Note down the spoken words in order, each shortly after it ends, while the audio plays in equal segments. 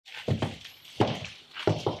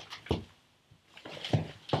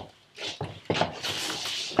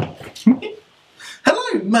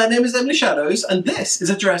my name is Emily Shadows and this is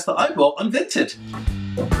a dress that I bought on Vinted.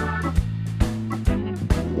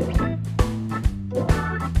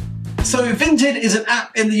 So Vinted is an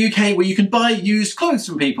app in the UK where you can buy used clothes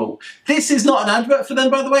from people. This is not an advert for them,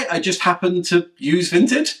 by the way, I just happened to use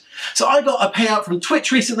Vinted. So I got a payout from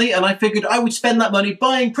Twitch recently and I figured I would spend that money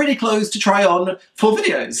buying pretty clothes to try on for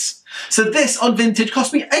videos. So this on Vinted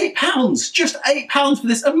cost me £8, just £8 for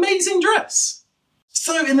this amazing dress.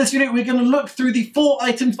 So in this video we're going to look through the 4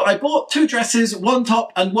 items that I bought, 2 dresses, 1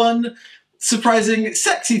 top and 1 surprising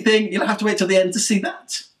sexy thing. You'll have to wait till the end to see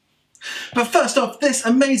that. But first off, this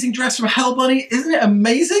amazing dress from Hell Bunny, isn't it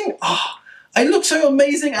amazing? Oh, I look so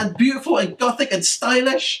amazing and beautiful and gothic and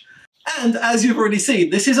stylish. And as you've already seen,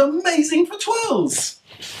 this is amazing for twirls.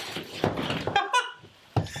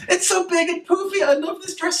 It's so big and poofy, I love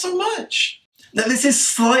this dress so much. Now this is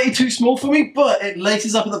slightly too small for me, but it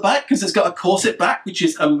laces up at the back because it's got a corset back, which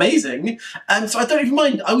is amazing. And so I don't even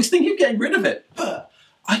mind. I was thinking of getting rid of it, but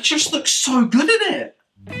I just look so good in it.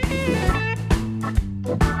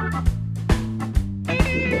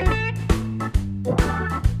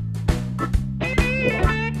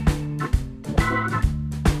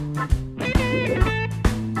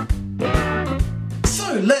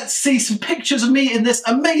 So let's see some pictures of me in this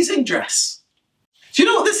amazing dress. Do you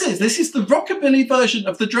know what this is? This is the rockabilly version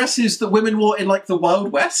of the dresses that women wore in like the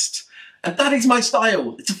Wild West. And that is my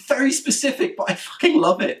style. It's very specific, but I fucking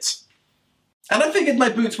love it. And I figured my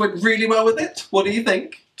boots went really well with it. What do you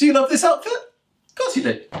think? Do you love this outfit? Of course you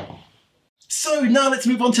do. So now let's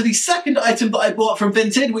move on to the second item that I bought from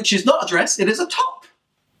Vinted, which is not a dress, it is a top.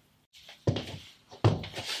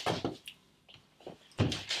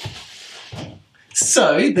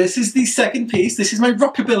 So this is the second piece. This is my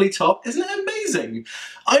rockabilly top. Isn't it amazing?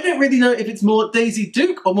 I don't really know if it's more Daisy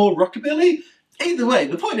Duke or more rockabilly. Either way,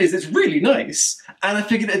 the point is it's really nice. And I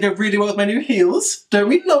figured it'd go really well with my new heels. Don't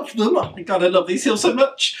we love them? Oh my god, I love these heels so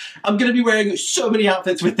much. I'm going to be wearing so many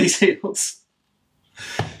outfits with these heels.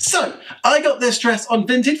 So I got this dress on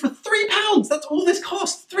Vinted for £3. That's all this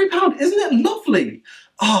cost. £3. Isn't it lovely?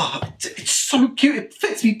 Oh, it's so cute. It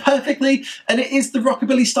fits me perfectly. And it is the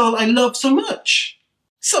rockabilly style I love so much.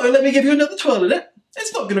 So let me give you another twirl in it.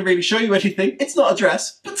 It's not going to really show you anything. It's not a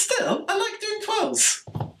dress, but still, I like doing twirls.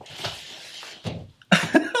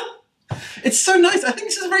 It's so nice. I think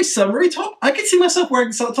this is a very summery top. I could see myself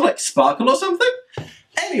wearing something to like sparkle or something.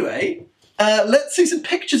 Anyway, let's see some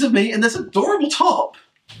pictures of me in this adorable top.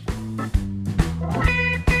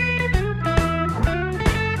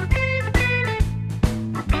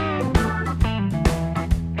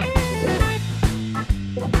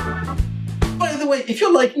 If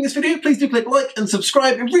you're liking this video, please do click like and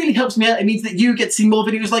subscribe. It really helps me out. It means that you get to see more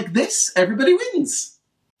videos like this. Everybody wins.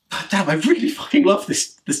 God damn, I really fucking love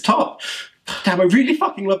this top. God damn, I really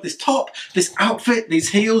fucking love this top, this outfit, these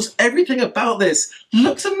heels, everything about this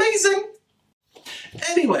looks amazing.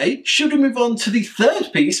 Anyway, should we move on to the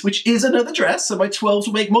third piece, which is another dress, so my 12s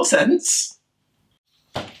will make more sense.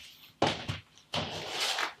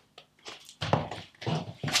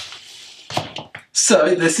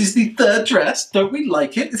 So this is the third dress. Don't we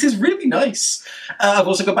like it? This is really nice. I've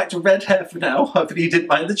also gone back to red hair for now. Hopefully you didn't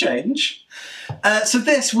mind the change. So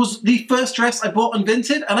this was the first dress I bought on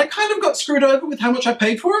Vinted and I kind of got screwed over with how much I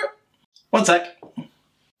paid for it. One sec.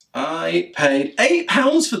 I paid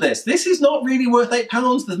 £8 for this. This is not really worth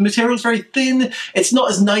 £8. The material's very thin. It's not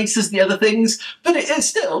as nice as the other things, but it is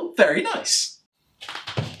still very nice.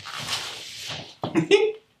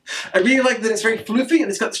 I really like that it's very fluffy and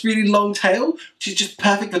it's got this really long tail, which is just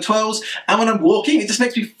perfect for twirls. And when I'm walking, it just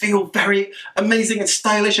makes me feel very amazing and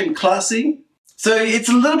stylish and classy. So it's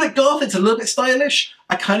a little bit goth, it's a little bit stylish.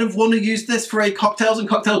 I kind of want to use this for a cocktails and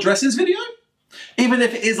cocktail dresses video. Even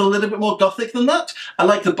if it is a little bit more gothic than that. I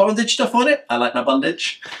like the bondage stuff on it. I like my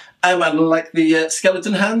bondage. I like the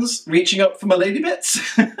skeleton hands reaching up for my lady bits.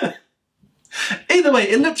 Either way,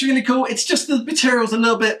 it looks really cool. It's just the material's a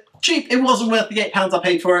little bit cheap. It wasn't worth the £8 I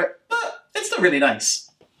paid for it, but it's still really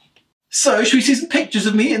nice. So, should we see some pictures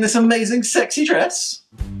of me in this amazing, sexy dress?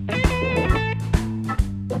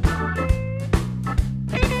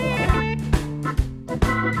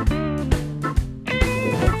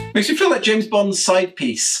 Makes me feel like James Bond's side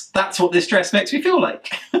piece. That's what this dress makes me feel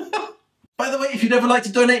like. By the way, if you'd ever like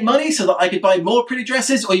to donate money so that I could buy more pretty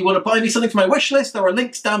dresses, or you want to buy me something for my wish list, there are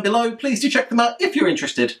links down below. Please do check them out if you're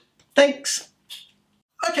interested. Thanks.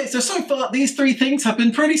 Okay, so far these 3 things have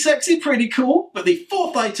been pretty sexy, pretty cool, but the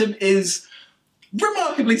 4th item is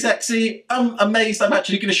remarkably sexy. I'm amazed I'm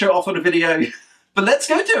actually going to show it off on a video, but let's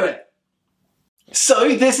go do it.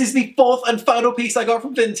 So this is the 4th and final piece I got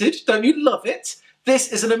from Vinted. Don't you love it?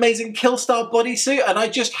 This is an amazing Killstar bodysuit and I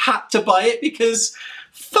just had to buy it because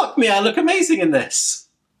fuck me, I look amazing in this.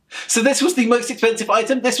 So this was the most expensive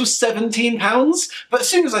item. This was £17, but as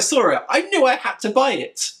soon as I saw it, I knew I had to buy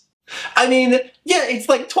it. I mean, yeah, it's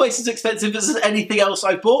like twice as expensive as anything else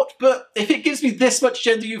I've bought, but if it gives me this much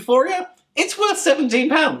gender euphoria, it's worth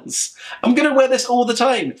 £17. I'm going to wear this all the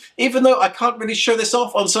time. Even though I can't really show this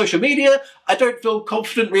off on social media, I don't feel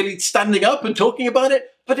confident really standing up and talking about it,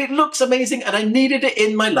 but it looks amazing and I needed it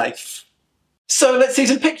in my life. So let's see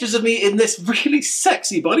some pictures of me in this really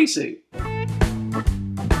sexy bodysuit.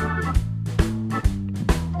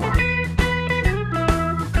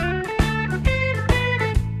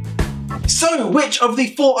 So, which of the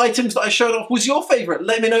 4 items that I showed off was your favourite?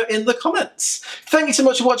 Let me know in the comments. Thank you so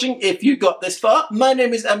much for watching if you got this far. My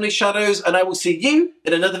name is Emily Shadows and I will see you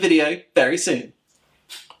in another video very soon.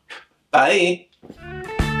 Bye!